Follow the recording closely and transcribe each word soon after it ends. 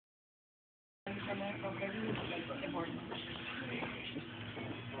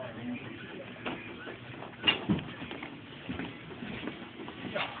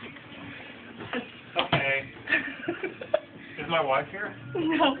Okay. Is my wife here?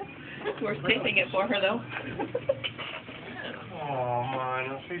 No. We're taping it for her, though. Oh,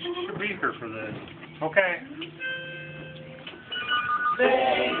 man. She should be here for this. Okay.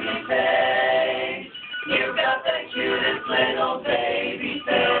 Baby face, you got the cutest little baby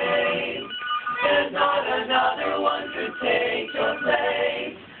face. There's not another one to take your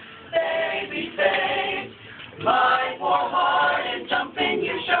place. Baby face, my poor heart is jumping.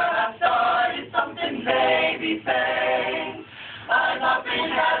 You sure have started something, baby face. I'm up in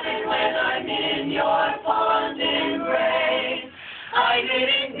heaven when I'm in your fond embrace. I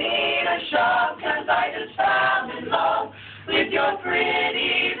didn't need a shove 'cause I just fell in love with your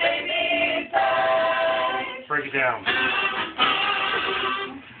pretty baby face. Break it down.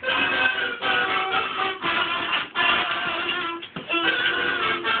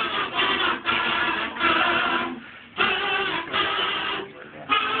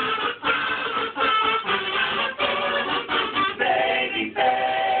 Baby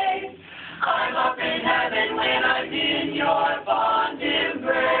face, I'm up in heaven when I'm in your fond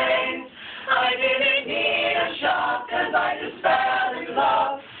embrace. I didn't need a shove 'cause I just fell in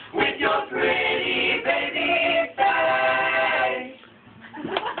love with your pretty baby face.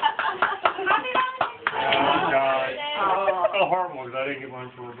 Oh, God. Oh, horrible, because I didn't get one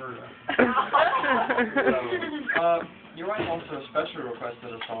for Roberta. So, your wife also especially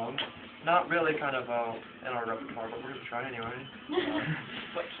requested a song. Not really kind of in our repertoire, but we're going to try anyway.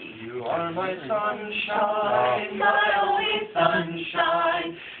 What key? You are my sunshine, My only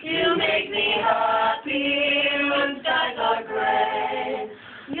sunshine, you make me happy when skies are gray.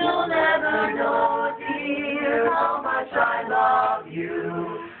 You'll never know, dear, how much I love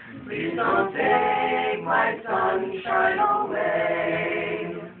you. Please don't take my sunshine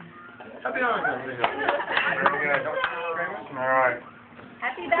away. Happy Valentine's Day. Very good. All right.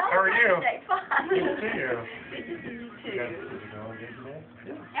 Happy How are you? Valentine's Day. Fine. Good to see you. Good to see you You guys, too. did you go again today?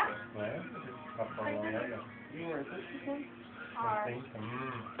 Yeah. Well, how far along are you? You weren't this one? Hard.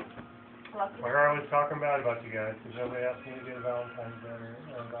 Lucky. What are I always talking about you guys? Because nobody asked me to get a Valentine's Day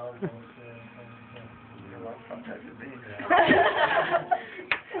or Valentine's Day. Your wife contacted me.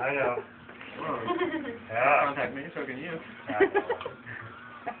 I know. Whoa. Yeah. Contact me, so can you.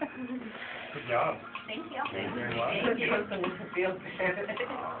 Good job. Thank you. Very well. Thank you.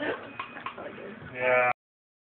 Yeah.